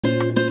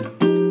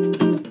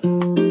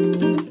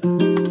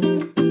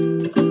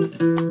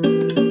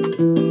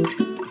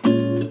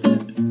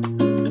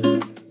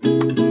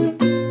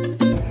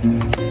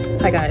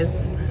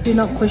do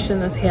not question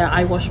this hair.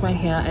 I washed my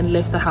hair and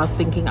left the house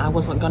thinking I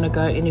wasn't gonna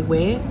go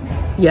anywhere.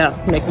 Yeah,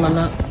 neck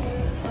mana.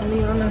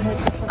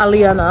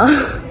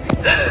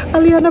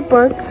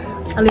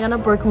 Aliana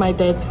broke my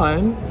dad's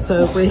phone,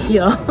 so we're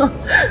here.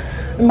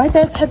 My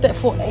dad's had that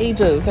for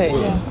ages, eh?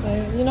 Yeah, so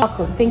you know.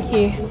 Oh, thank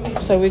you.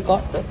 So we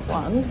got this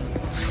one,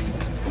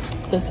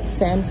 this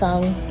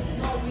Samsung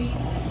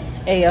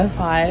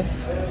A05.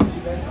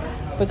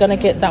 We're gonna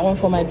get that one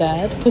for my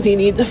dad because he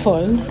needs a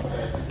phone.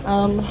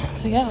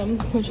 So yeah,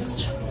 we're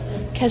just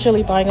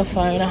casually buying a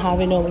phone at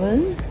Harvey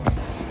Norman.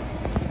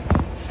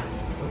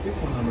 What's your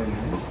phone number,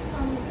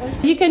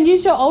 man? You can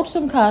use your old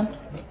SIM card.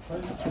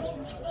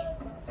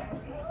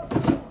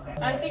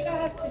 I think I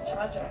have to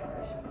charge it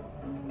first.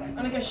 I'm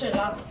gonna get shit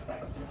up.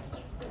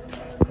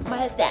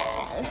 My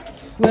dad.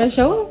 Wanna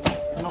show?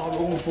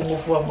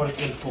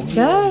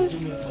 Yes.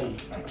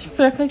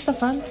 Face the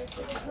front.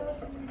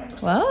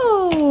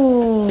 Wow.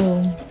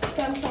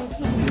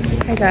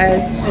 Hey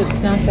guys, it's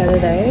now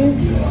Saturday.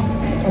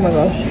 Oh my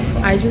gosh.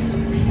 I just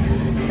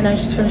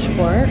finished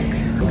work.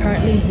 I'm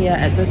currently here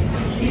at this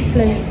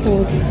place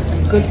called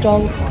Good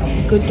Dog,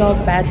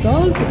 Bad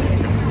Dog.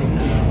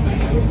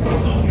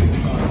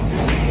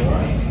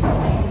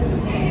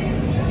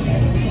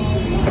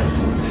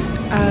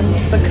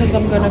 Because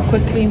I'm gonna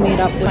quickly meet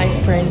up with my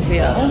friend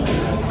here,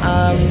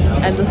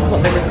 and this is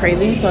what they were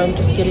craving, so I'm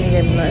just getting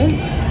them this.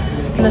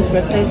 And his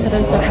birthday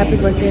today, so happy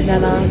birthday,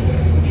 Nana.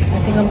 I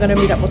think I'm gonna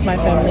meet up with my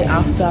family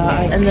after,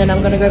 and then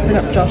I'm gonna go pick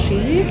up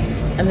Joshi,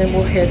 and then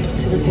we'll head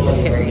to the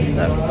cemetery.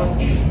 So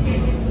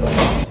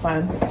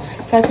fine,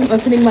 guys, I'm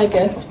opening my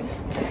gift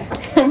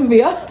from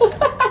Via.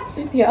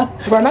 She's here.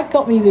 Ronak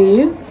got me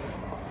these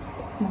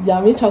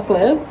yummy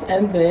chocolates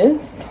and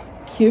this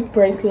cute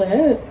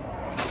bracelet.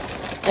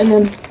 And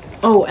then,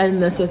 oh,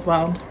 and this as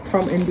well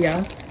from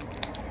India.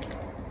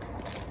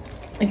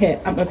 Okay,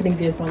 I'm opening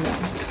this one now.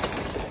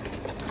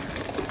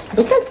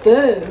 Look at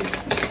this.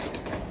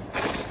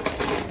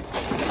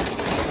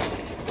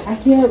 I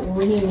hear it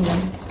ringing.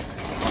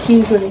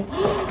 Keys ringing.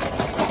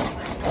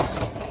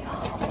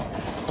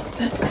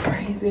 That's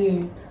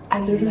crazy.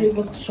 I literally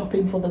was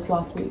shopping for this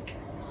last week.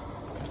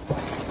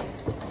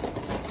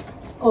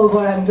 Oh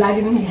god, I'm glad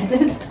you didn't get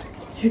it.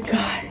 You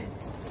guys.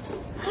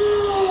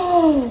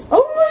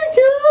 Oh my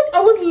gosh,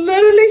 I was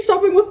literally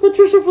shopping with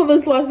Patricia for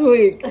this last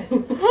week. Thank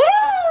you,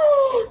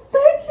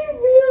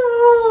 Via.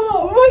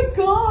 Oh my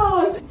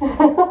gosh.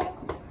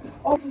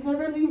 Oh,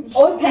 literally.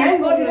 Oh,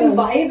 thank god you didn't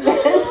buy it,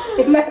 man.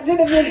 Imagine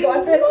if you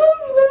got it.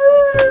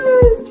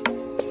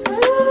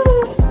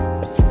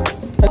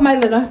 My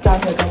little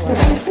daughter, don't worry.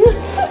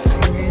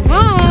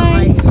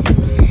 Hi.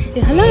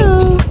 Say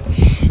hello.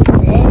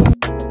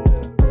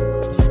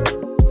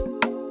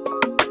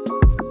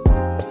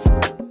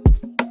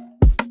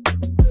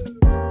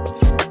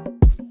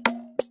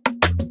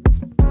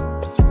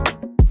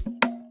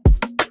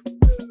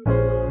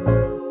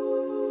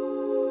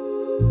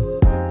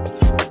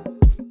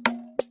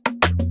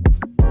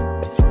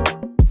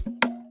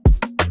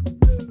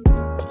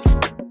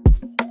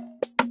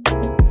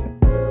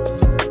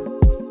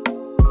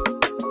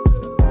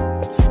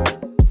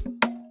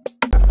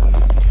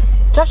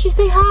 Joshi,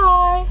 say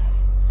hi.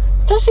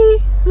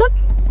 Joshi, look.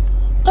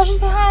 Joshi,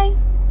 say hi.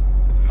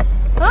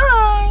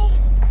 Hi.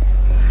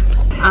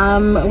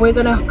 We're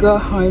gonna go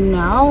home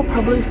now.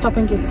 Probably stop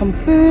and get some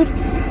food,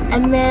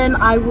 and then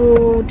I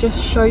will just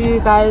show you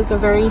guys a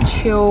very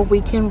chill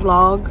weekend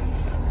vlog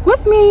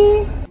with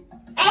me.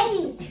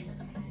 8,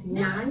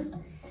 9,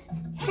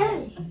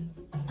 10,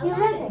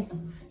 11,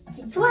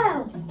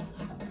 12,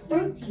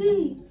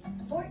 13,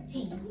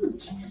 14,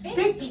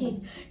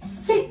 15,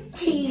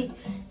 16,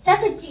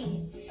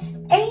 17,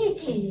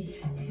 18,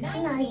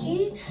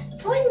 19,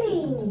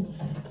 20,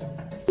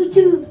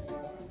 22,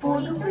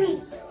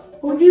 43,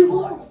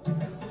 44,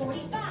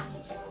 45,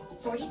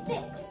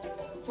 46,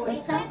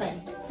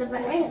 47,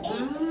 48,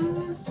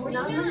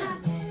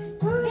 49,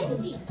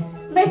 50,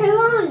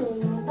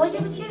 51,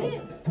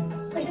 52,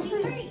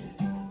 53,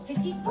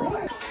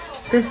 54.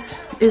 This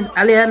is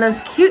Aliana's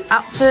cute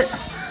outfit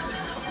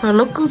for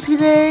local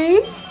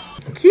today.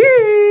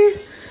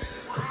 Cute.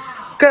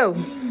 Go.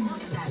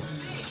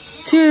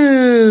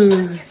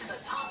 2,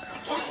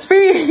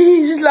 3.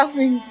 She's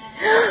laughing.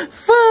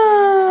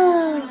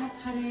 4,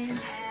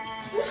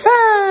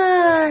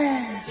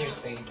 5,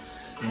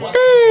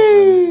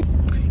 3.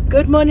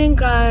 Good morning,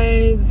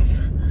 guys.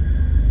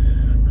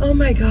 Oh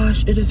my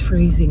gosh, it is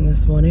freezing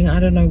this morning. I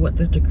don't know what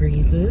the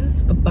degrees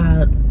is,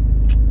 but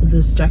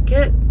this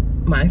jacket,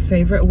 my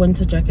favorite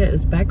winter jacket,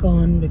 is back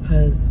on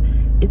because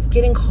it's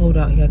getting cold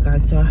out here,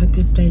 guys. So I hope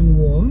you're staying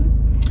warm.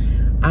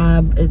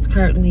 It's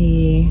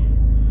currently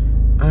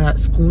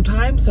school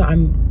time, so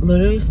I'm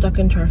literally stuck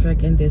in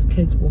traffic and there's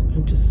kids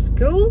walking to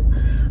school.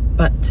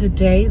 But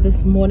today,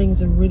 this morning,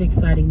 is a really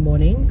exciting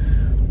morning.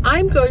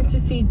 I'm going to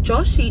see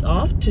Joshi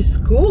off to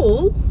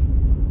school.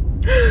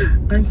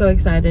 I'm so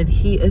excited.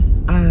 He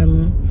is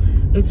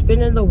it's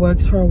been in the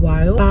works for a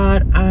while,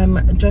 but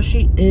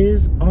Joshi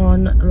is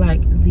on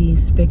like the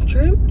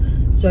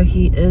spectrum, so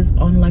he is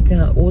on like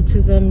a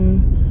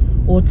autism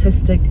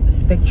autistic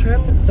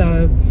spectrum,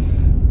 so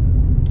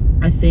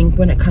I think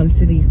when it comes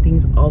to these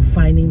things of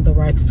finding the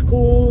right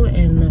school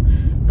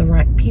and the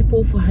right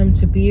people for him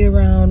to be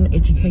around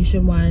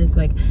education wise,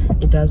 like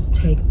it does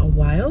take a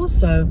while.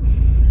 So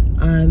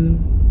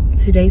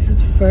today's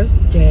his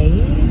first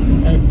day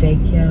at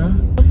daycare.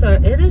 So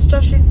it is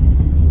Josh's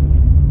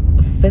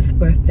 5th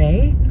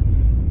birthday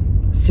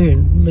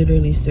soon,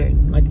 literally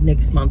soon, like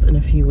next month in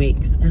a few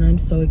weeks, and I'm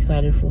so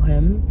excited for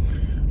him.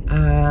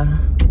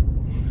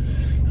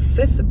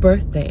 5th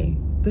birthday,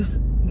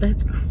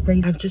 that's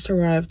crazy. I've just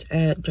arrived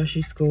at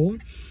Josh's school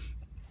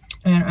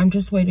and I'm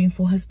just waiting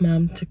for his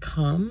mom to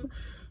come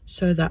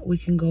so that we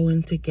can go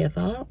in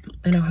together,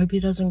 and I hope he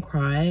doesn't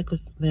cry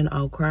because then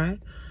I'll cry.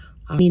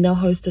 Nina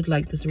hosted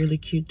like this really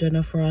cute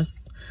dinner for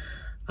us,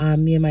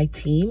 me and my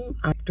team.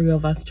 3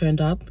 of us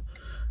turned up.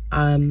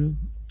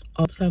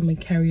 Also I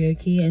made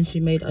karaoke and she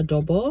made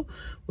adobo,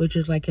 which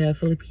is like a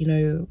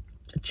Filipino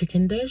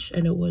chicken dish,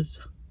 and it was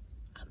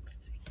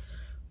amazing.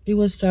 It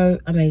was so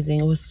amazing.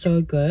 It was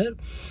so good.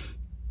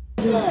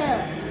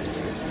 Yeah.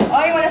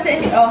 Oh, you wanna say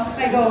it? Oh,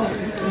 I go.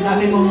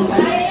 Dami mo.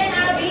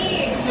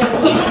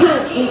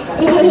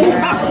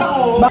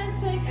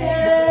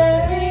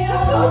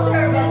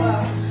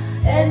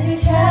 And you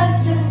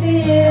cast your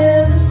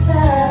fears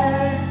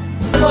aside.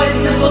 Boys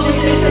in the bully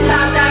system,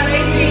 top down,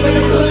 they see when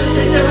the bully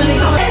system really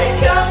comes. And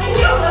it's coming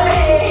your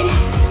way.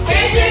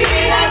 Can't you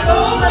hear that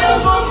boom, boom,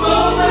 boom,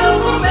 boom,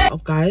 boom, boom?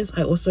 Oh, guys,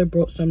 I also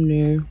brought some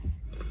new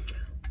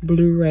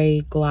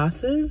Blu-ray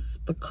glasses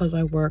because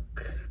I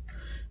work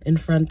in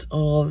front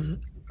of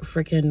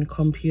freaking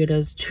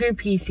computers, 2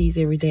 PCs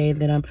every day, and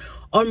then I'm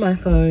on my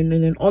phone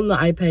and then on the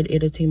iPad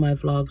editing my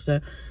vlog. So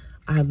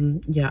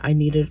yeah, I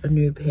needed a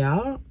new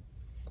pair.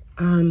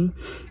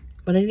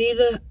 But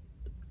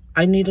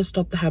I need to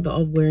stop the habit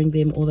of wearing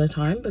them all the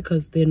time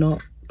because they're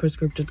not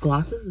prescriptive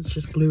glasses, it's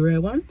just Blu-ray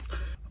ones.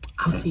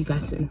 I'll see you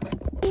guys soon.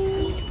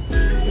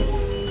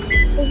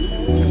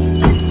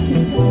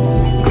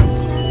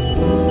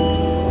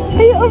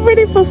 Are you all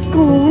ready for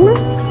school?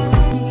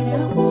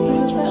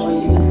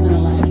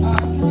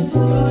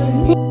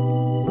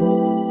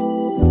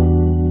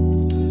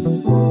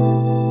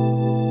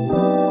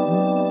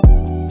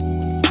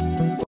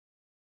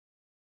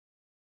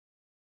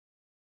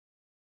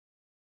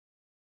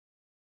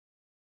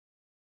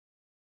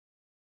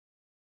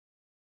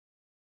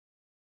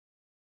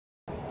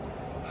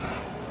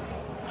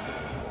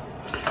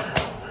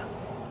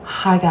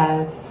 Hi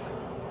guys.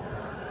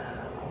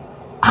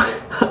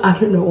 I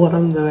don't know what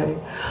I'm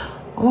doing.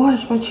 Oh my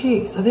gosh, my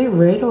cheeks, are they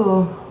red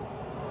or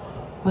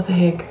what the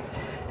heck?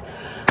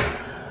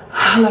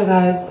 Hello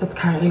guys, it's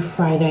currently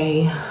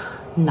Friday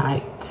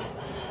night,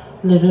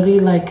 literally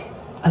like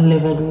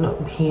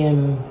 11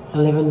 p.m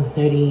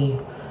 11:30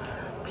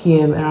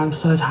 p.m, and I'm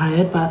so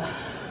tired, but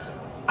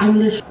I'm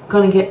literally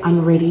gonna get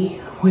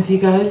unready with you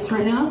guys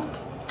right now.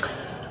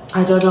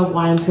 I don't know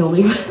why I'm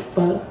filming this,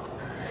 but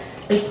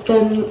it's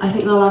been, I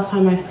think the last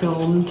time I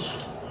filmed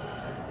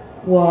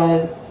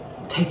was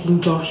taking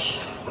Josh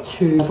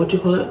to,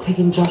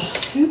 taking Josh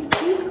to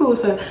preschool.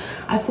 So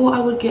I thought I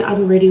would get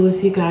unready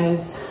with you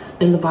guys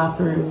in the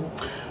bathroom.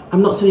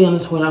 I'm not sitting on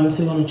the toilet, I'm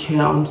sitting on a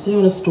chair, I'm sitting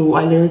on a stool.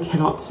 I literally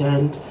cannot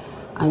stand.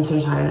 I'm so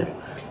tired.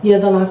 Yeah,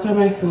 the last time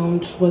I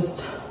filmed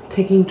was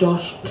taking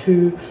Josh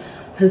to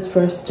his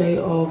first day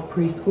of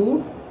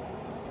preschool,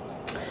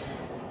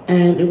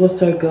 and it was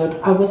so good.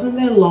 I wasn't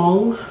there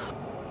long.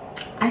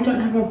 I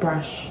don't have a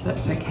brush,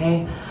 that's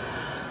okay.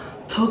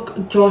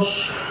 Took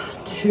Josh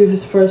to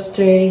his first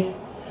day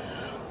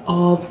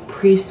of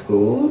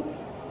preschool.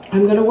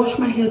 I'm gonna wash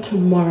my hair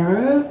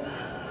tomorrow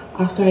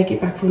after I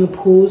get back from the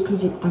pools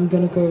because I'm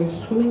gonna go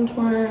swimming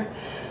tomorrow.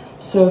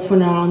 So for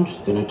now, I'm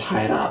just gonna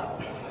tie it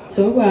up.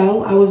 So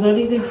well, I was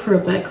only there for a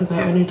bit because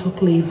I only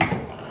took leave.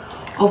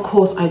 Of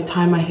course, I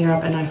tie my hair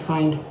up and I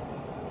find.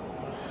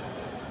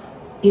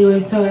 Anyway,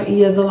 so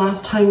yeah, the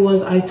last time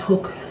was I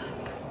took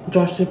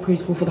Josh to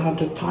preschool for the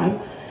 100th time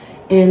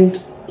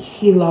and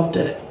he loved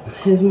it.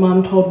 His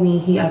mom told me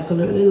he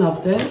absolutely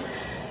loved it.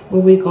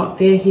 When we got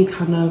there, he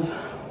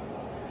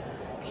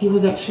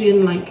was actually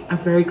in like a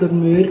very good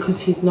mood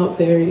because he's not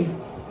very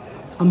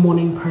a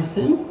morning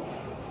person,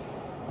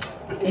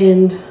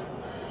 and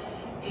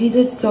he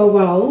did so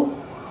well.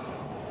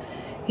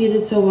 I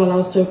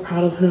was so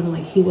proud of him.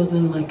 Like, he was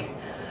in like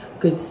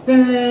good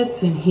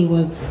spirits, and he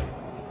was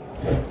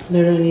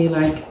literally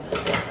like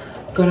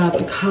got out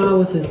the car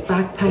with his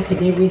backpack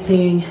and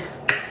everything,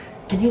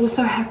 and he was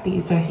so happy.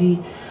 So he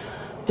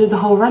did the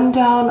whole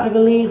rundown, I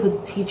believe, with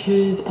the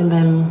teachers, and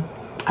then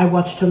I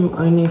watched him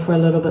only for a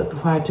little bit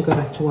before I had to go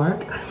back to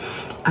work,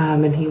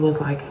 and he was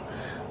like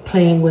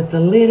playing with the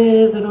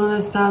letters and all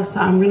that stuff. So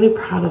I'm really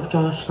proud of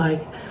Josh.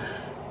 Like,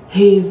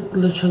 he's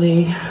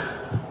literally,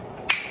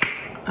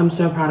 I'm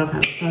so proud of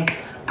him. So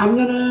I'm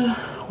gonna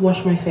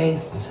wash my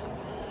face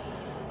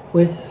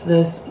with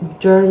this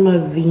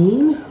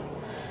Dermaveen.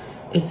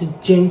 It's a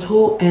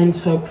gentle and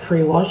soap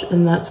free wash,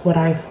 and that's what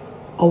I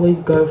always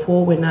go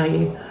for when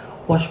I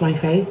wash my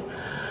face.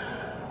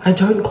 I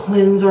don't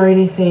cleanse or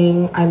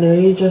anything. I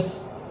literally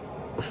just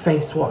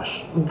face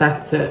wash.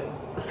 That's it.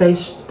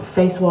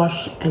 Face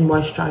wash and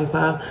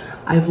moisturizer.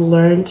 I've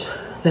learned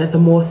that the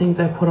more things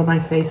I put on my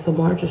face, the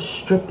more it just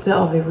strips it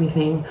of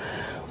everything.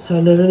 So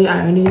literally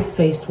I only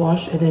face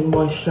wash and then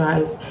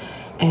moisturize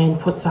and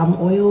put some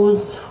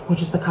oils,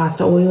 which is the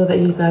castor oil that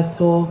you guys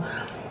saw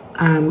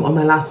on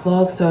my last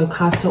vlog. So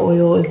castor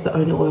oil is the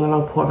only oil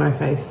I'll put on my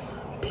face,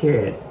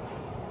 period.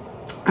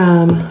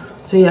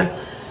 So yeah,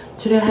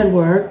 today I had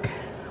work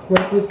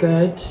was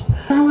good.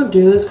 I don't want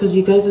to do this because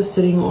you guys are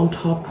sitting on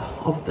top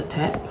of the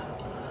tap.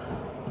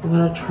 I'm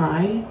gonna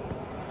try.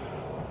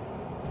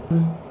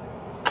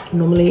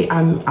 Normally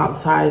I'm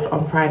outside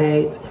on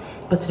Fridays,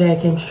 but today I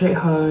came straight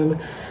home,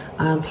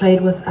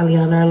 played with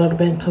Aliana a little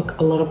bit, and took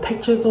a lot of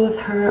pictures with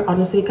her.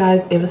 Honestly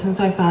guys, ever since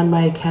I found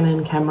my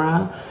Canon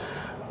camera,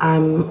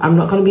 I'm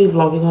not going to be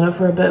vlogging on it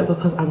for a bit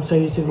because I'm so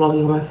used to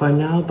vlogging on my phone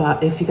now.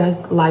 But if you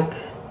guys like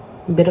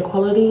better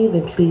quality,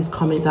 then please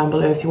comment down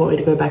below if you want me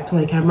to go back to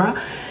my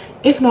camera.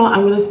 If not,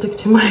 I'm going to stick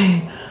to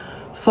my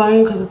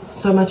phone because it's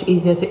so much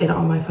easier to edit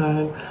on my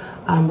phone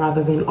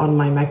rather than on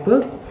my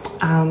MacBook.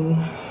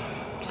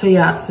 So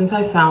yeah, since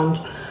I found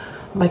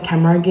my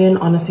camera again,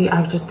 honestly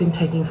I've just been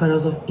taking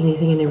photos of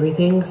anything and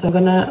everything. So I'm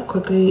gonna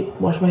quickly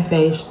wash my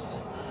face,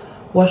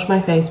 brush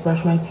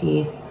my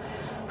teeth,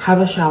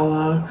 have a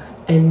shower,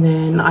 and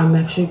then I'm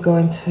actually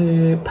going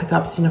to pick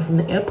up Sina from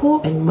the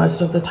airport. And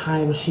most of the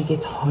time she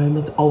gets home,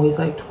 it's always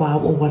like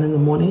 12 or 1 in the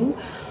morning.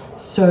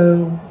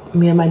 So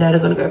me and my dad are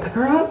gonna go pick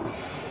her up.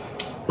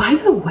 By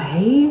the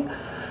way,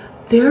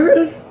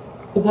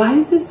 why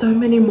is there so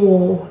many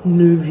more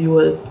new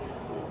viewers?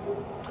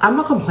 I'm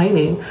not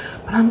complaining,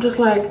 but I'm just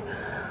like,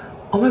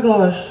 oh my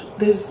gosh,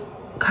 there's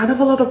kind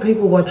of a lot of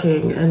people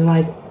watching, and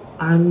like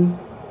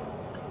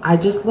I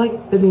just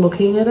like been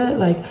looking at it.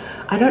 Like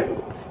I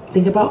don't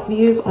think about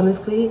views,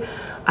 honestly.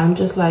 I'm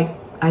just like,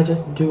 I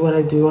just do what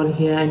I do on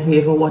here, and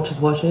whoever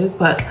watches.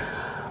 But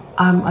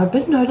I've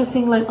been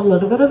noticing like a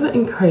little bit of an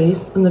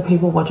increase in the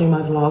people watching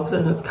my vlogs,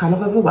 and it's kind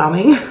of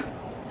overwhelming.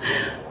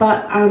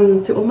 But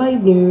to all my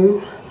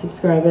new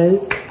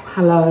subscribers,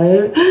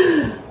 hello.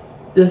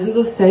 This is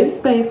a safe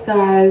space,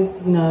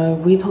 guys. You know,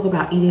 we talk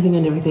about anything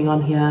and everything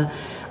on here.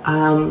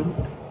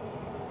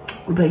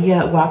 But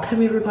yeah,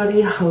 welcome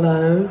everybody.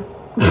 Hello.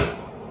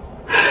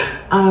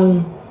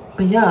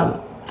 But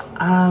yeah,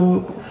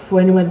 for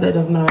anyone that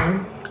doesn't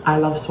know, I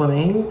love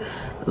swimming.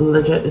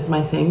 Legit is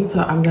my thing.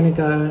 So I'm gonna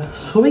go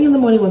swimming in the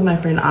morning with my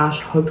friend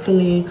Ash.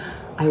 Hopefully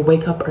I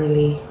wake up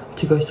early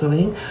to go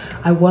swimming.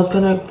 I was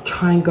gonna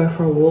try and go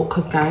for a walk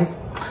because guys,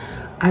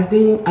 I've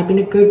been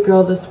a good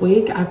girl this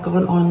week. I've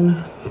gone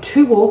on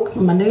 2 walks,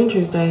 Monday and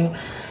Tuesday,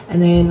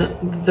 and then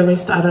the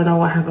rest I don't know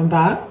what happened,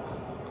 but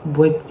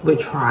we're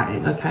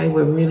trying. Okay,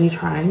 we're really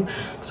trying.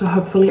 So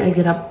hopefully I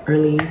get up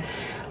early.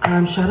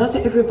 Shout out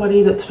to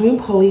everybody that's doing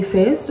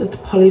Polyfest. It's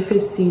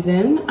Polyfest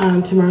season.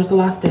 Tomorrow's the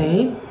last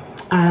day.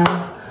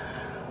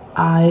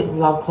 I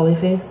love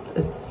Polyfest.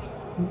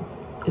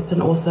 It's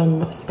an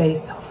awesome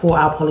space for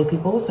our poly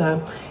people.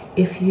 So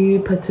if you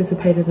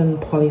participated in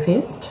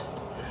Polyfest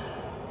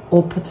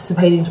or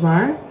participating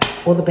tomorrow,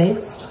 all the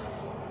best.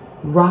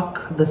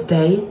 Rock the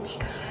stage.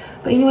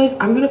 But anyways,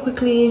 I'm gonna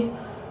quickly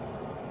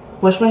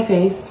wash my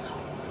face.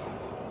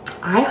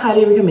 I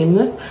highly recommend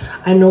this.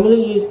 I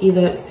normally use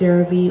either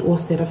CeraVe or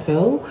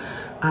Cetaphil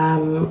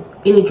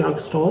in a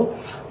drugstore,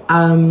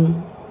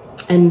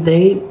 and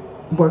they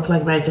work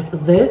like magic.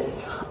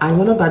 This, I'm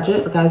on a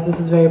budget, guys. This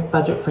is very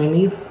budget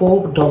friendly.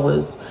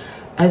 $4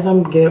 as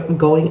I'm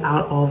going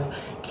out of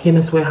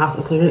Chemist Warehouse.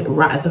 It's literally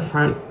right at the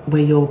front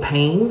where you're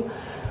paying.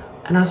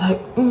 And I was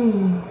like,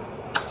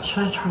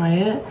 should I try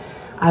it?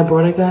 I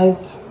brought it,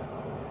 guys.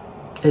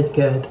 It's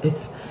good.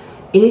 It's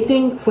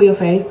anything for your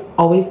face.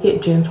 Always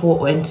get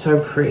gentle and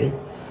soap free.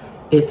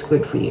 It's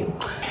good for you.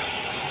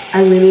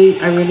 I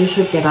really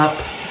should get up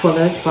for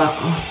this, but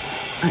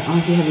I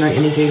honestly have no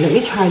energy. Let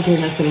me try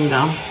doing this sitting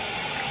down.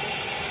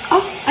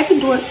 Oh, I can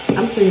do it.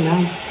 I'm sitting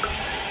down.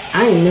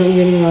 I ain't not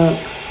getting up.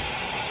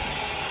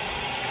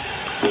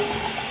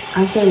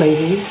 I'm so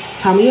lazy.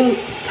 Tell me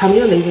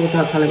you're lazy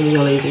without telling me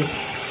you're lazy.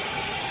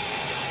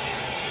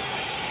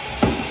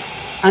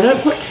 I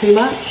don't put too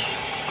much.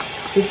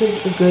 This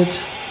is a good.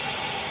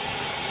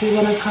 Do you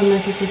want to come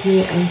message with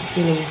me and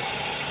see?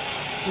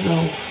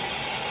 No.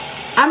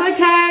 I'm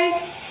okay.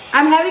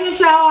 I'm having a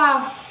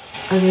shower.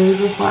 And then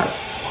just like.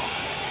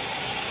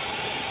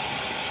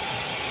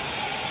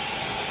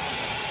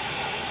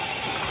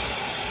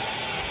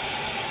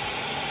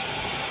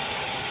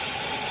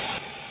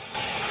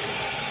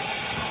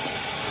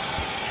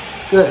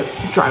 Good.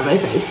 Dry my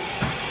face.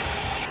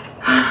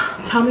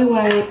 Tell me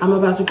why I'm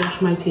about to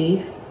brush my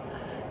teeth.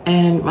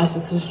 And my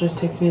sisters just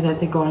text me that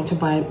they're going to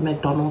buy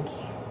McDonald's.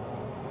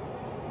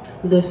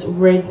 This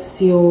Red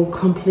Seal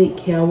Complete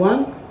Care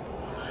one.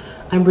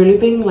 I'm really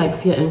being like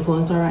fear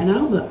influencer right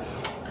now, but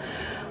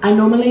I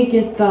normally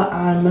get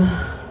the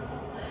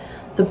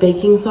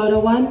baking soda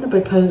one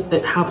because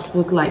it helps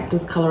with like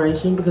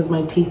discoloration because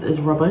my teeth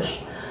is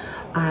rubbish.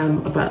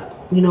 But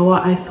you know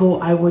what? I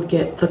thought I would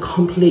get the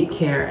Complete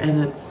Care,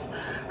 and it's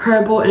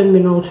herbal and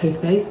mineral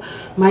toothpaste.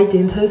 My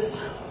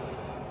dentist,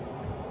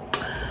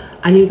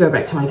 I need to go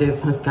back to my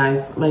dentist,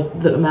 guys.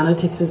 Like, the amount of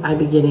texts I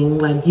be getting,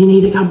 like, you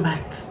need to come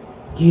back,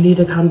 you need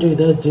to come do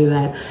this, do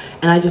that,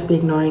 and I just be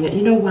ignoring it.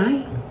 You know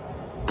why?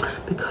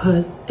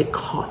 Because it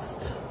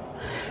costs.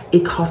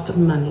 It costs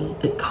money.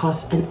 It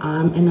costs an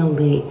arm and a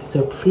leg.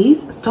 So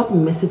please stop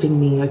messaging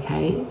me,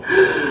 okay?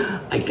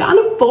 I can't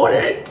afford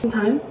it.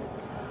 Time.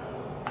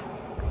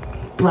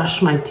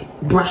 Brush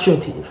your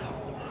teeth.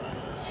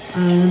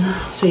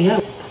 So yeah,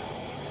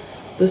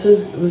 this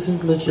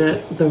is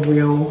legit the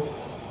real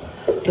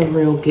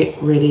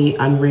get ready.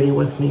 I'm ready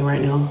with me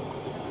right now.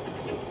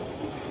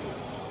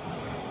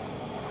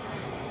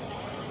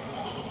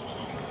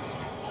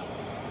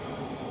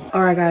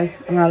 All right, guys,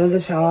 I'm out of the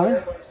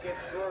shower.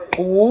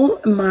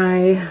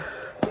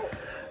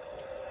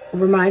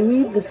 Remind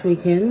me this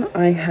weekend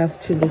I have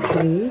to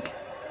literally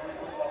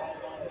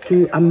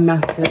do a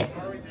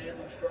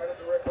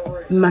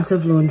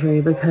massive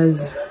laundry,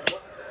 because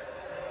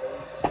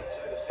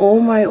all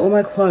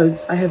my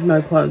clothes, I have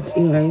no clothes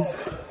anyways.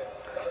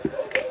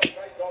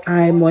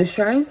 I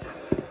moisturize,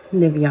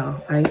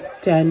 Nivea. I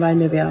stand by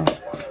Nivea.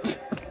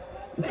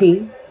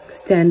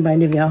 Stand by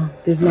Nivea.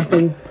 There's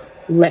nothing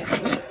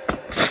left.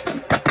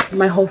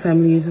 My whole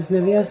family uses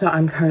Nivea, so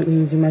I'm currently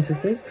using my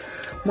sister's.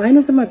 Mine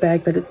is in my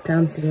bag, but it's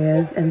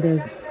downstairs, and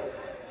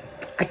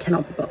I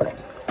cannot be bothered.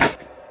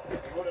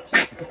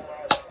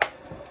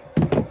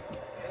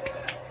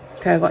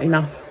 Okay, I got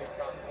enough.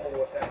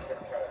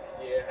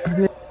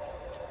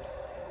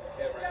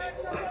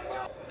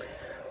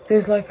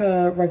 There's like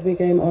a rugby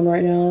game on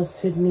right now,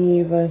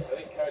 Sydney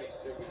versus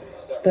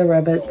the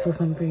Rabbits or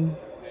something.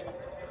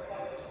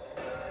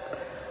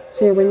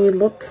 So yeah, when you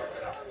look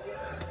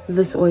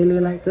this oily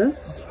like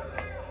this,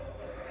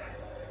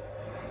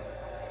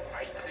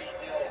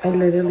 I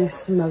literally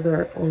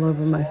smother it all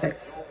over my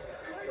face.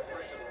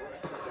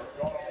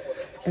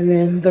 And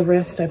then the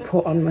rest I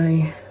put on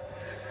my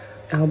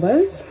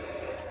elbows.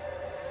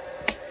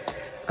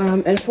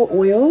 And for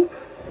oil,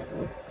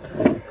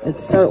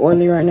 it's so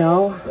oily right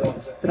now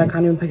that I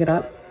can't even pick it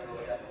up.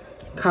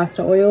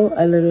 Castor oil,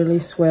 I literally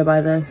swear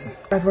by this.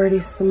 I've already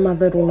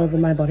smothered all over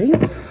my body.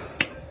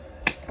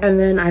 And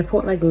then I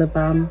put like lip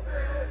balm,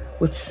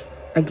 which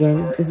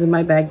again is in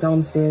my bag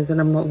downstairs,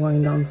 and I'm not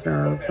going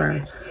downstairs.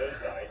 So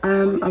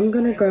I'm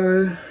gonna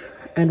go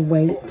and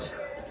wait.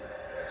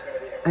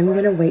 I'm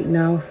gonna wait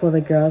now for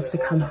the girls to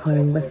come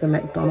home with the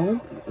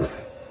McDonald's.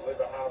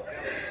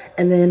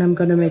 And then I'm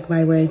gonna make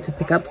my way to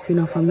pick up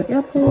Sina from the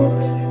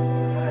airport.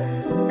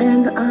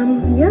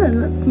 And yeah,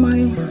 that's my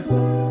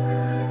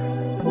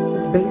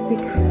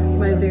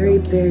very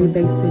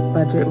basic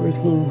budget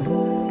routine.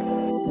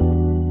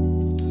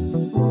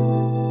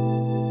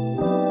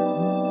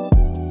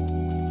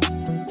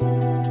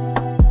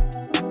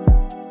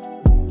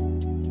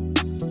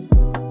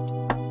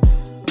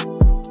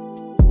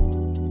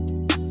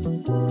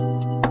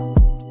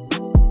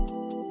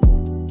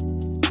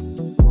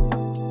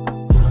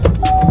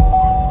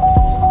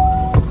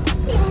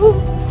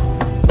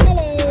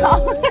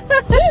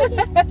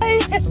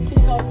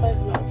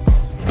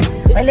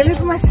 Wait, let me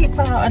put my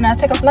seatbelt out and I'll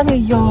take off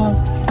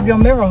your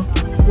mirror.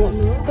 What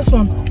mirror? This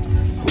one.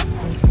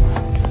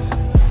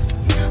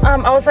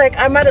 I was like,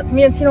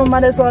 me and Tino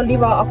might as well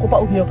leave our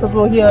aqua here because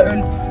we're here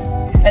early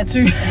at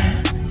 2.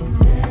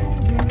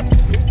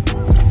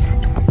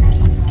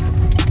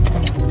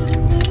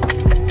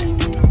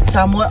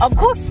 Samoa, of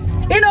course.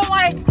 You know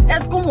why?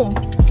 It's cool.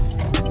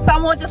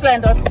 Samoa just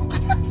landed.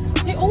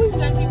 They always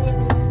landing with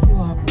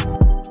you up.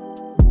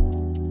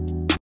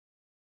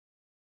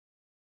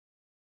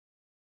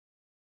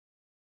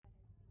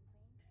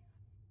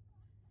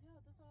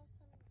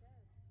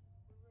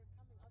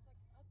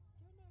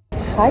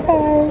 Hi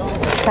guys,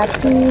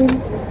 happy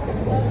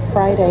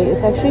Friday.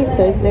 It's actually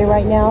Thursday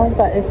right now,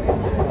 but it's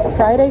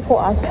Friday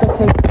for us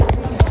because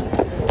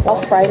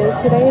off Friday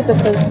today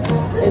because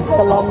it's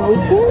the long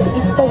weekend,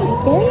 Easter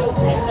weekend.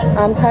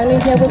 I'm currently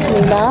here with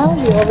Nina.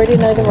 You already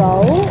know the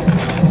role.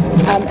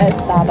 At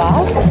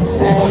Starbucks,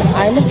 and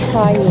I'm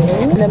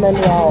trying lemon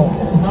roll.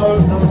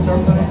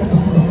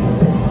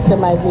 To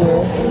my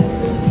view.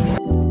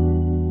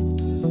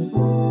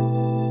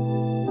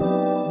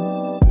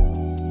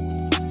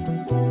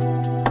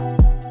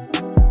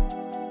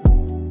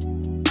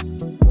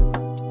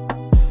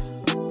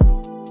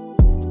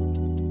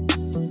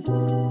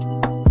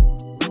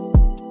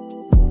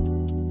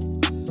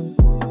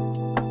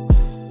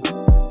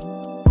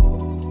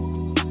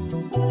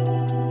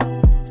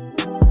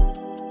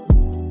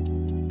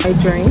 I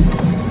drink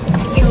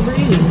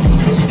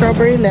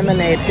strawberry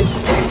lemonade.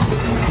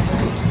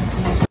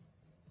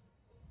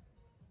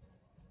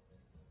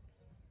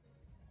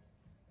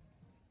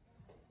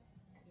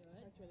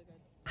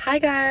 Hi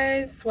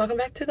guys, welcome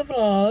back to the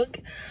vlog.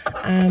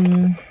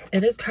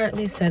 It is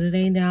currently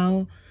Saturday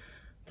now.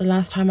 The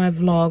last time I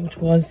vlogged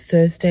was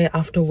Thursday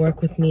after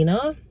work with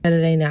Nina.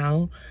 Saturday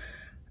now,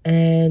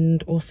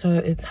 and also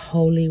it's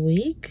Holy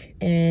Week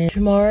and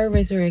tomorrow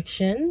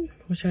Resurrection,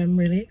 which I'm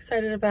really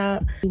excited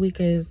about. The week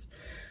is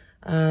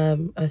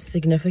a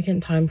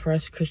significant time for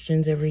us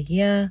Christians every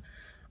year.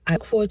 I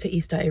look forward to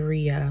Easter every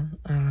year.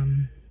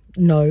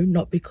 No,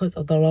 not because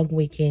of the long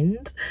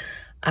weekend,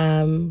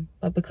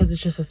 but because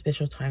it's just a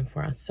special time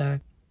for us. So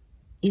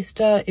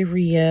Easter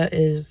every year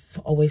is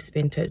always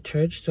spent at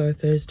church. So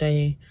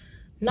Thursday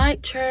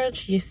night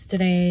church,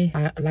 yesterday,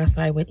 last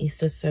night I went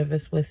Easter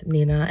service with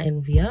Nina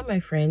and Via, my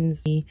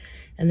friends,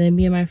 and then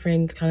me and my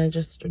friends kind of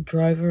just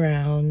drove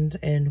around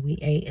and we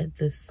ate at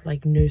this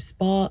like new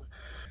spot.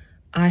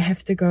 I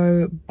have to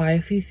go buy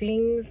a few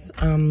things,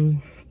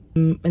 and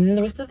then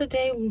the rest of the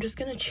day I'm just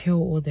gonna chill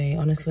all day,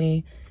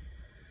 honestly.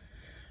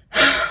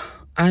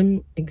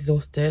 I'm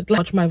exhausted.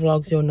 Watch my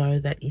vlogs, you'll know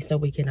that Easter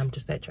weekend I'm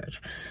just at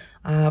church.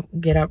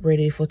 Get up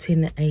ready for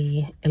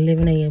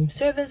 11 a.m.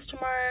 service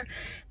tomorrow,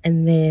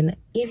 and then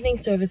evening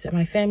service at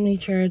my family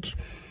church,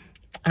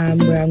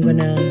 where I'm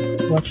gonna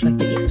watch like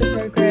the Easter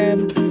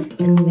program,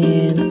 and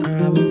then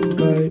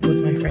go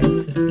with my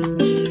friends to the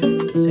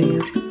beach. So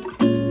yeah,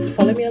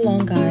 follow me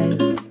along, guys.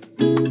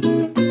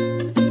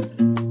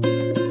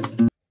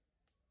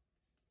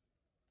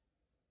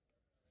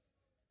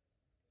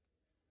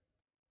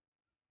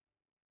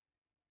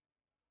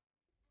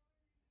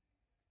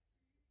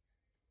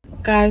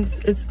 Guys,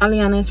 it's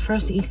Aliana's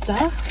first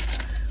Easter,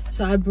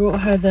 so I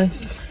brought her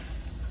this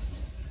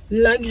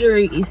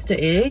luxury Easter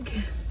egg,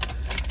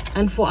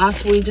 and for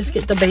us we just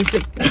get the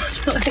basic.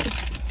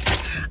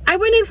 I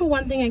went in for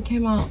one thing and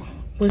came out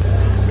with.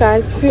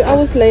 Guys, a few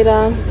hours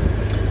later,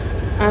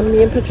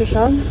 me and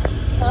Patricia.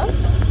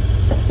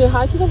 Say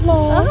hi to the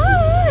vlog.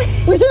 Hi.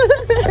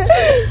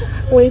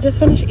 We just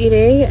finished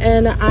eating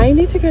and I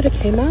need to go to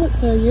Kmart,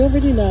 so you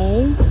already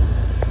know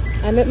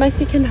I'm at my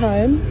second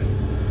home.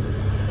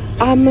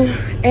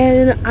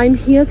 And I'm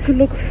here to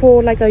look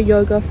for like a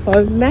yoga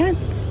foam mat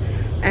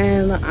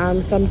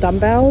and some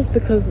dumbbells,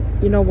 because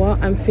you know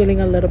what, I'm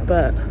feeling a little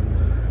bit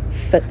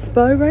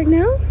fitspo right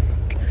now.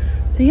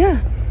 So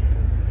yeah,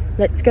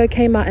 let's go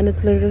Kmart, and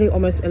it's literally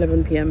almost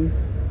 11 p.m.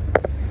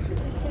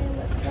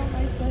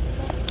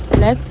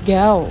 Let's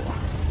go.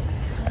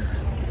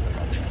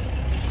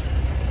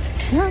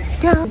 Let's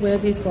go. I wear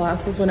these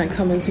glasses when I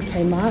come into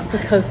Kmart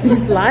because these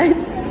lights,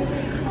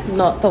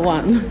 not the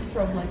one.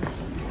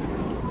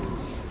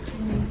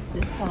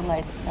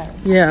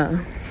 Yeah.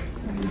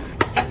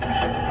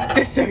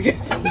 Yes, sir,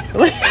 yes.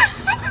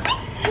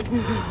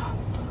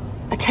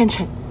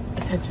 Attention.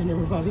 Attention,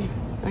 everybody.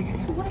 Okay.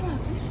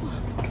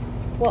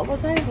 What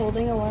was I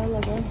holding a while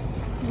ago?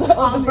 The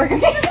burger.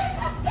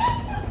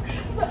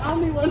 The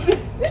only one.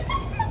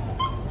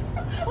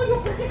 Oh,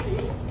 you're burger.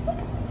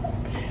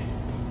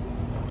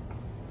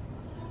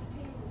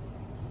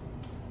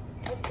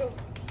 Let's go.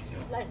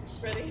 Lunch.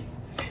 Ready?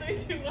 3,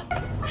 2, 1.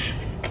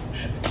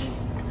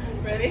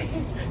 Ready?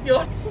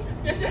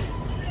 Yes, sir.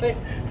 Wait.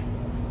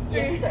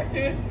 Yes, sir.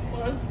 2,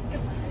 1.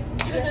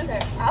 Yes, sir.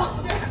 Ow.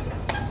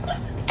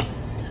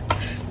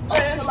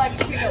 Left.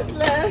 Left.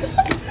 Left.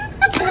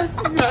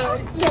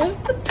 Right.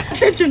 Left.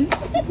 Attention.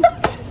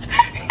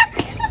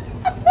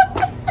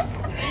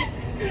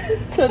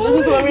 So this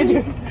is what we do.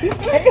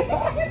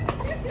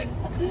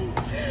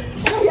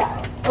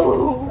 Yeah.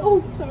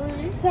 Oh,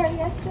 sorry. Sorry,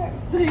 yes, sir.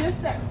 Sorry, yes,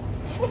 sir.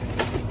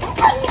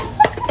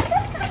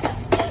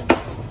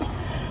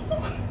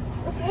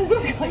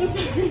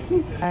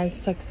 Guys,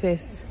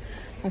 success.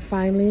 I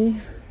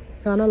finally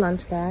found a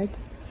lunch bag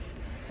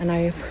and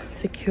I've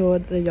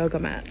secured the yoga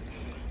mat.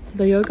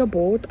 The yoga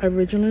board I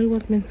originally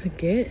was meant to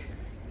get,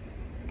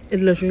 it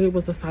literally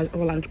was the size of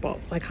a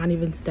lunchbox. I can't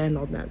even stand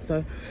on that.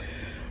 So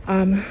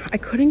I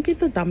couldn't get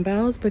the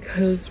dumbbells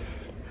because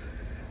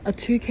a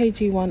 2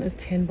 kg one is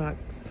 10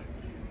 bucks.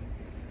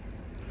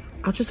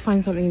 I'll just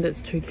find something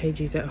that's 2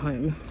 kgs at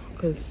home,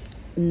 because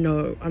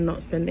no, I'm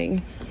not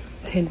spending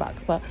 10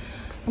 bucks. But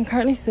I'm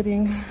currently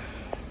sitting,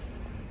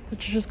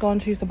 which is just gone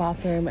to use the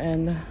bathroom,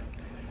 and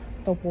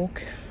the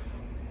walk,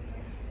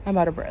 I'm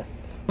out of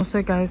breath.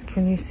 Also guys,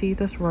 can you see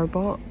this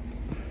robot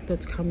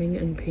that's coming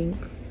in pink?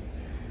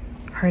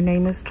 Her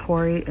name is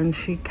Tori and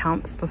she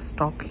counts the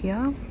stock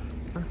here.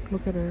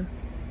 Look at her.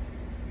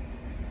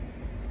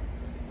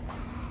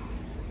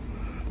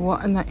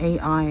 What in the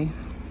AI?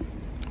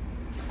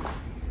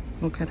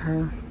 Look at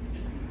her.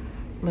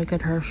 Look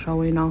at her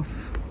showing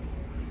off,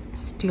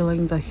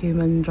 stealing the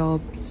human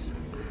jobs.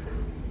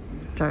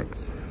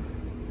 Jokes.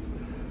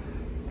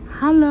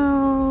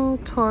 Hello,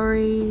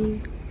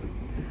 Tori.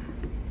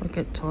 Look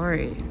at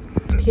Tori.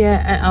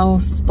 Here at our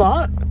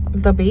spot,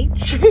 the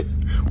beach.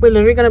 We're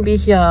literally gonna be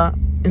here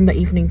in the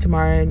evening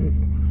tomorrow,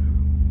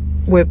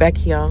 and we're back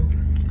here.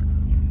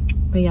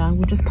 But yeah,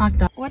 we just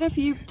parked up. What if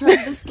you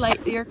turn this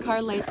light, your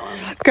car light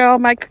on? Girl,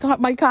 my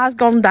car's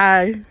gonna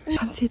die. I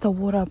can't see the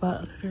water,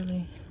 but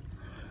literally.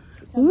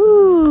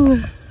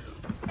 Ooh.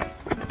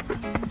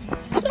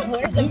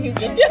 Where's the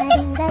music?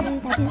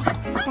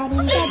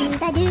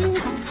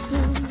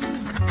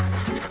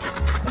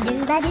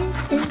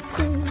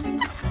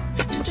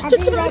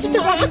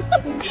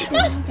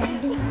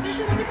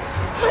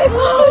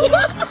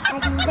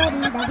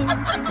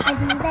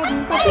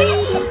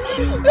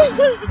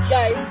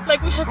 Guys,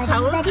 Like we have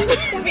cows.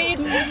 speed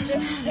is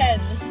just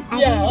 10.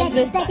 Yeah, on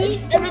this side.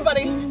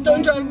 Everybody,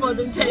 don't drive more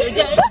than 10,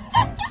 okay?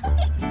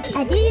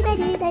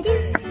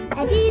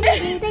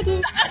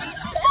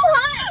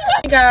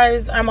 Hey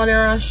guys, I'm on a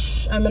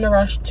rush. I'm in a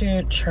rush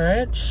to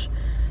church.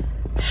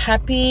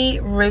 Happy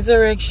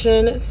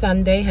Resurrection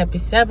Sunday. Happy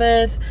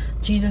Sabbath.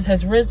 Jesus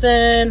has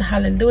risen.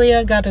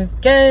 Hallelujah. God is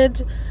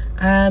good.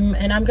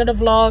 And I'm gonna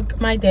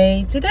vlog my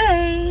day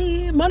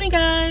today. Morning,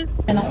 guys.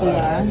 Look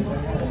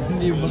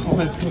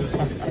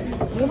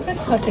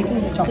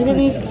at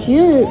these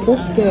cute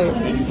biscuits.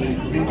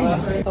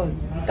 Oh,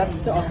 that's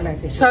the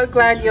organization. So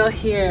glad you're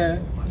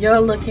here. You're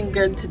looking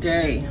good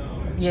today.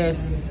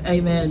 Yes,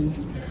 amen.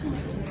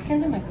 It's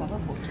kind of my cover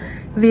photo.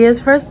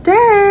 Via's first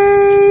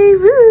day.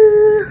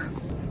 Woo!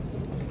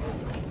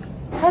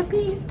 Happy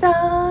Easter.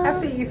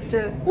 Happy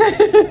Easter.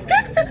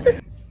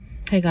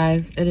 Hey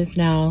guys, it is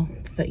now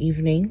the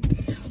evening.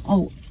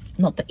 Oh,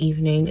 not the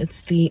evening,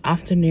 it's the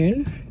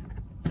afternoon.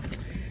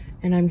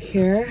 And I'm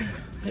here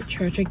at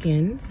church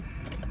again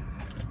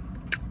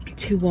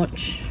to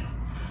watch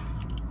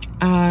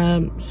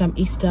some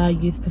Easter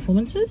youth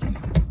performances.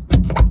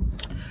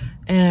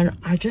 And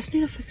I just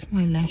need to fix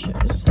my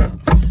lashes.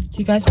 Do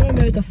you guys want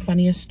to know the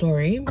funniest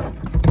story?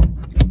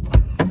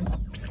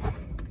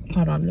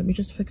 Hold on, let me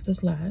just fix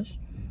this lash.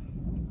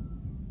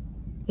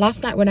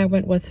 Last night when I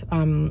went with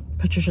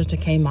Patricia to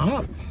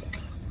Kmart,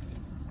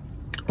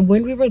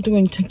 when we were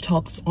doing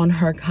TikToks on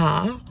her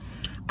car,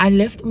 I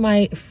left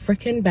my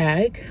freaking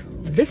bag,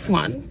 this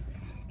one,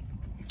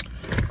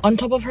 on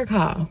top of her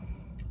car.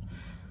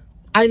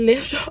 I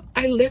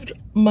left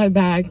my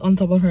bag on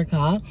top of her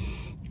car,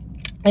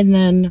 and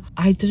then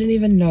I didn't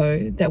even know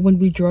that when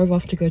we drove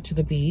off to go to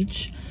the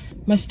beach,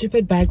 my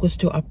stupid bag was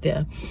still up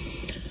there.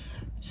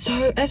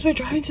 So as we're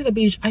driving to the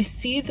beach, I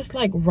see this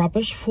like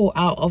rubbish fall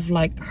out of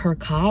like her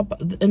car,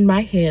 but in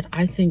my head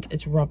I think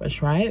it's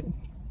rubbish, right?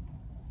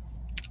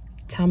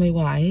 Tell me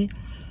why.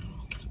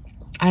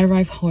 I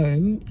arrive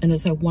home and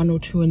it's like 1 or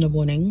 2 in the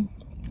morning.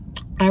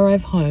 I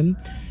arrive home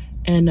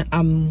and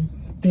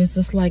there's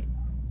this like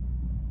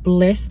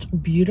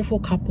blessed beautiful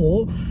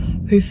couple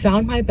who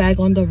found my bag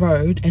on the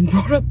road and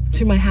brought it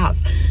to my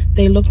house.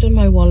 They looked in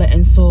my wallet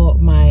and saw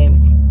my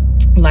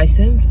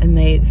license and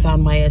they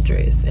found my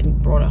address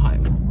and brought it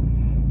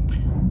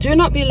home. Do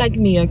not be like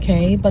me,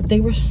 okay? But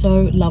they were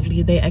so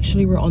lovely. They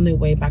actually were on their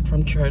way back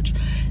from church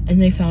and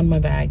they found my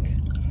bag.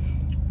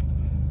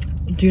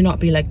 Do not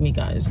be like me,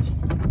 guys.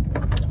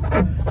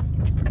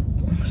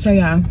 So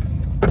yeah,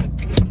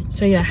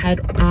 I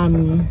had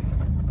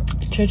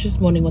church this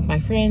morning with my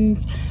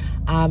friends,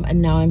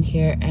 and now I'm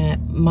here at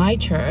my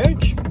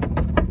church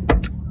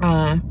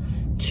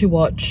to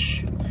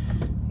watch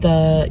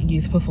the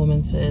youth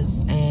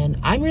performances, and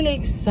I'm really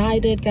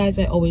excited, guys.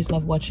 I always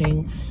love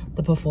watching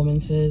the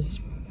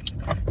performances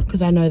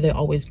because I know they're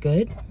always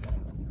good.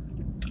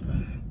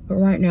 But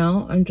right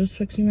now I'm just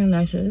fixing my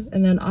lashes,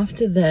 and then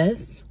after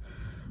this,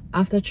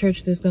 after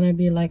church, there's gonna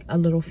be like a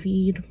little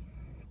feed,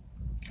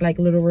 like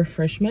little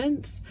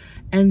refreshments,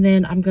 and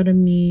then I'm gonna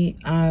meet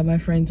my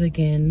friends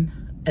again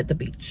at the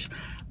beach.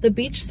 The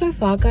beach so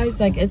far, guys,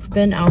 like it's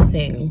been our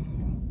thing.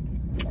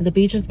 The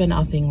beach has been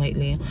our thing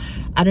lately.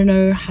 I don't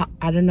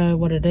know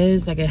what it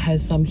is. Like it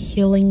has some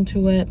healing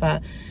to it,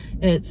 but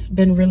it's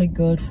been really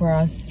good for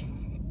us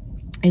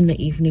in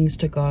the evenings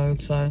to go.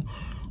 So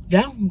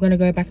yeah, I'm gonna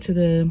go back to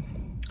the,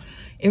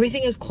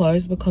 everything is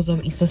closed because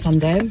of Easter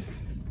Sunday.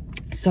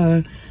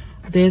 So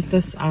there's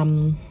this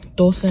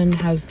Dawson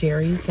has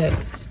dairies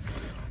that's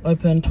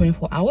open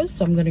 24 hours,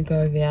 so I'm gonna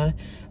go there,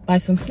 buy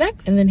some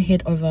snacks, and then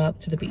head over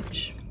to the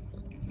beach.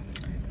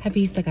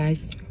 Happy Easter,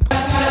 guys.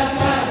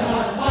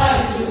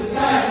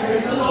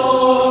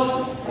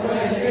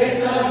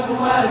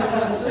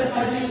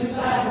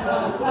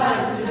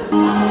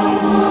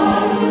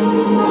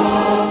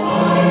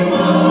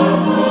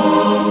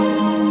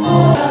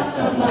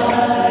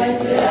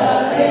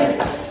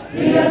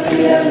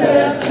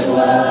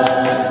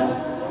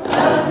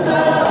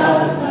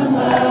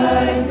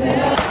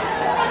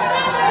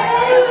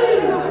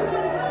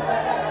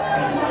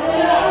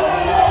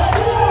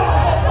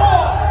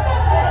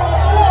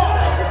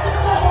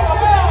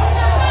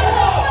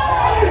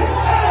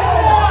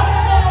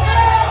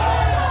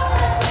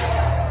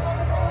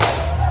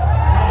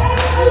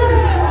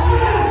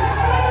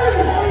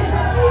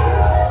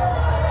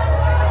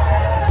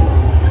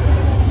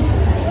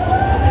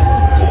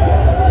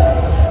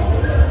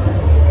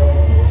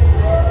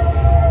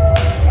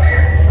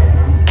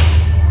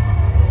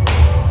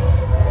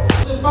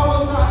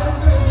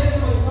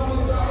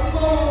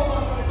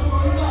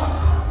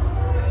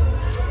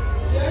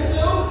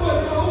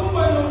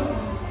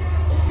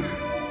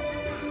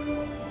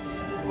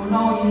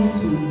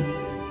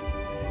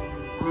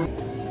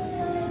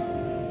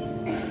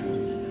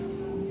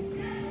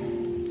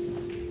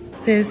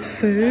 There's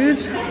food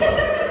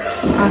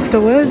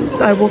afterwards.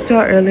 I walked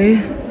out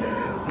early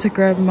to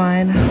grab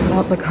mine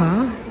out the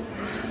car.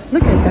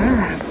 Look at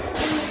that.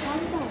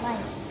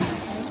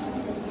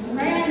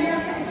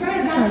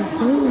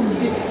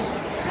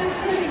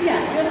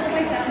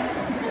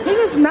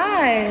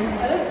 nice.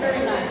 That is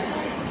very nice.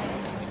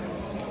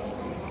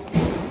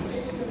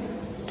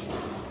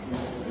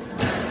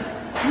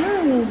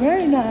 Oh,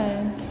 very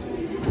nice.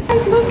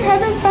 Guys, look,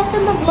 Hannah's back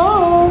in the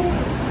vlog.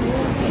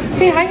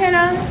 Say hi,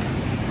 Hannah.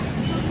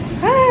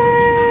 Hi.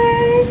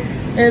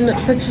 And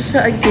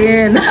Patricia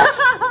again.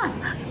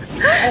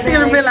 You're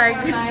gonna be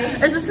like,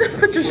 is this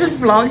Patricia's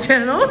vlog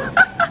channel?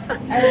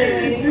 Are they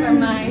waiting for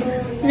mine?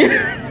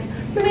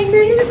 Make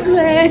this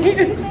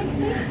way.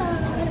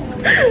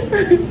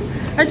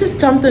 I just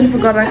jumped and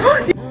forgot.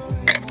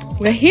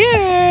 We're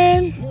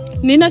here.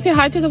 Nina, say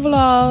hi to the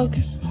vlog.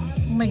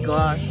 Oh my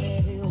gosh,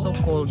 so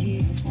cold.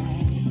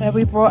 And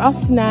we brought our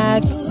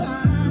snacks.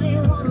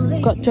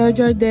 Got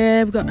Jojo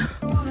there. We got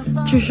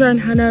Trisha and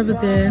Hannah over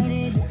there.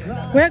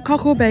 We're at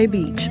Cockle Bay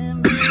Beach.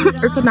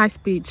 It's a nice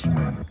beach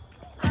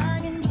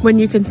when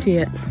you can see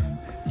it.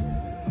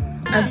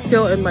 I'm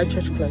still in my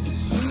church clothes.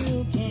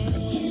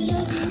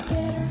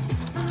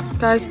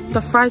 Guys,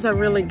 the fries are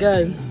really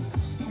good.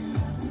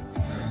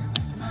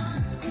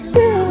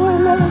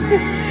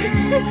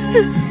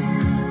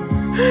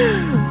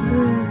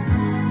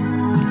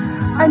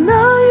 I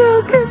know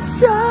you can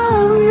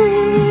show me.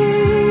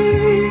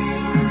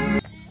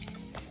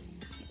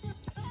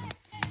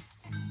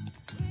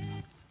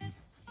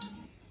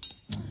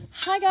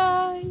 Hi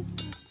guys.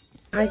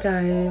 Hi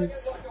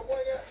guys.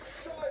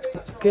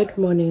 Good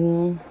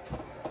morning.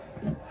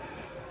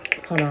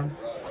 Hold on.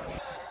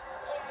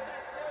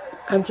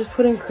 I'm just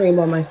putting cream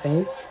on my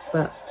face,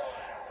 but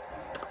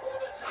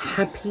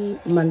happy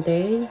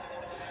Monday.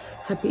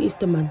 Happy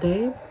Easter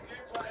Monday.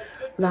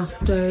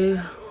 Last day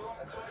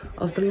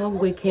of the long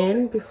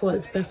weekend before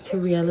it's back to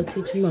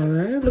reality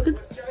tomorrow. Look at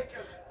this.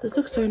 This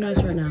looks so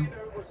nice right now.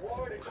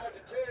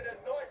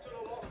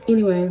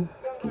 Anyway,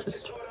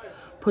 just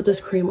put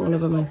this cream all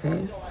over my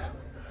face.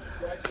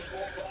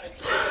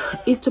 It's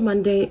Easter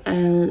Monday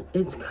and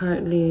it's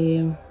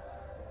currently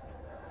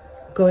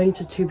going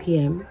to 2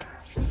 p.m.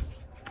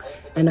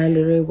 and I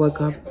literally woke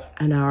up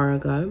an hour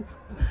ago.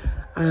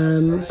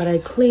 But I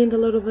cleaned a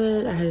little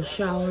bit, I had a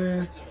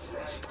shower,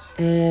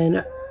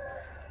 and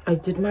I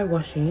did my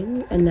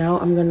washing, and now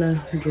I'm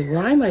gonna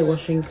dry my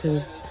washing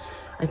because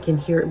I can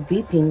hear it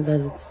beeping that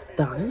it's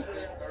done.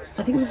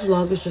 I think this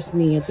vlog is just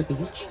me at the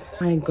beach.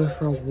 I go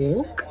for a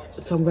walk,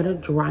 so I'm gonna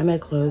dry my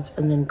clothes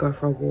and then go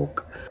for a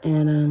walk.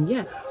 And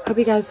yeah, hope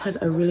you guys had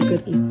a really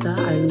good Easter.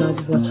 I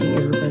love watching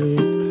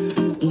everybody's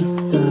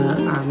Easter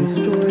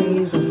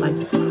stories of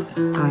like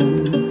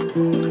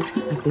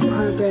their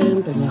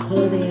programs and their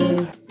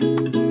holidays.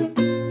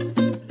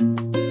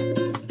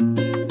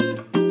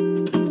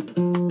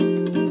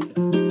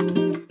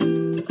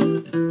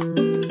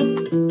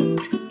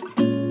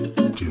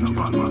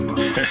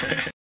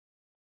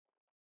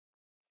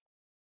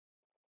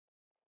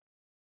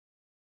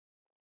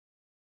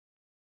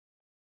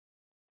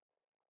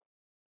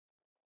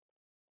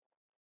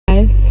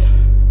 Guys,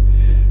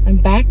 I'm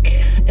back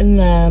in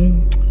the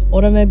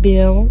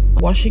automobile.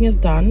 Washing is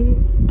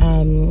done.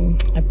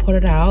 I put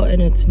it out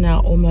and it's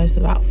now almost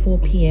about 4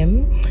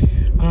 p.m.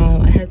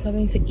 I had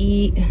something to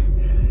eat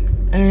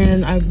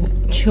and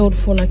I've chilled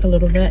for like a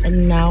little bit,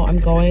 and now I'm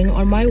going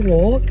on my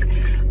walk,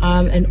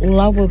 and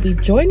Ula will be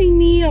joining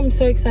me. I'm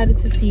so excited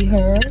to see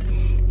her.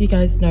 You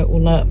guys know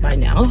Ula by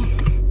now,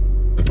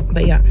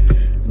 but yeah,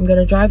 I'm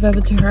gonna drive over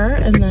to her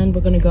and then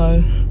we're gonna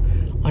go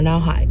on our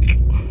hike.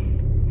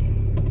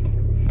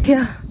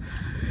 Yeah,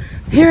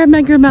 here at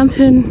Mangrove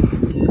Mountain,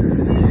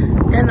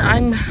 and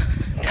I'm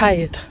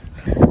tired.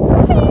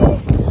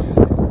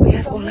 We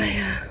have Ola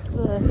here. Do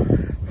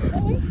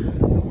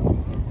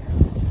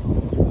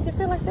you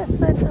feel like that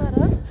side's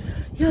harder?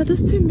 Yeah,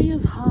 this to me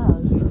is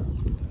hard.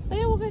 Oh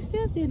yeah, we'll go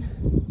stairs then.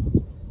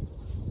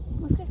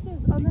 Let's go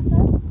stairs on this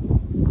side.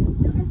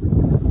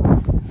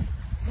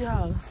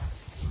 Yeah.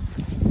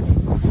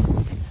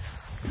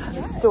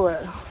 Let's do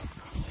it.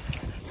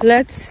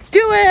 Let's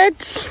do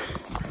it!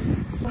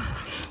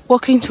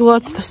 Walking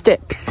towards the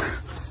steps.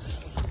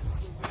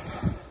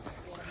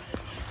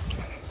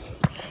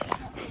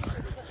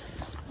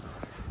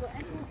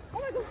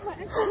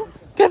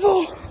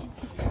 Careful!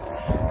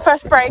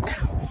 First break.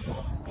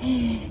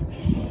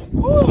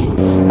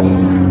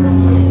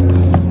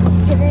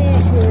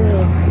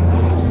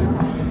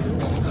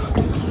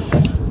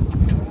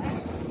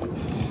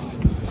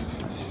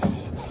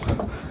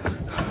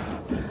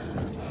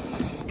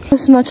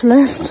 There's much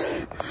left.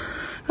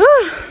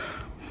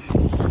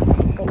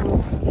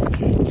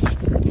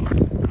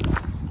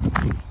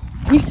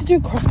 We used to do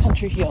cross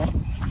country here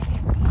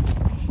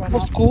for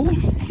school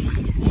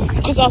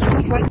because our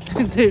school's right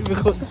to do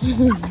record.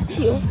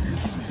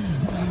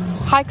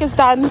 Hike is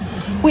done.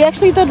 We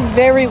actually did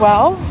very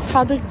well.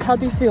 How do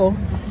you feel?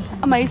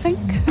 Amazing.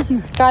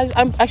 Guys,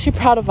 I'm actually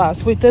proud of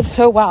us. We did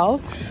so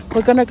well.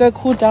 We're gonna go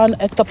cool down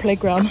at the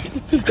playground.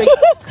 We're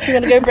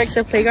gonna go break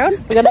the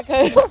playground. We're gonna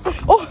go.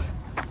 Oh,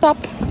 stop.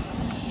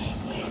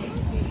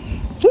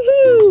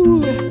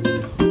 Woohoo!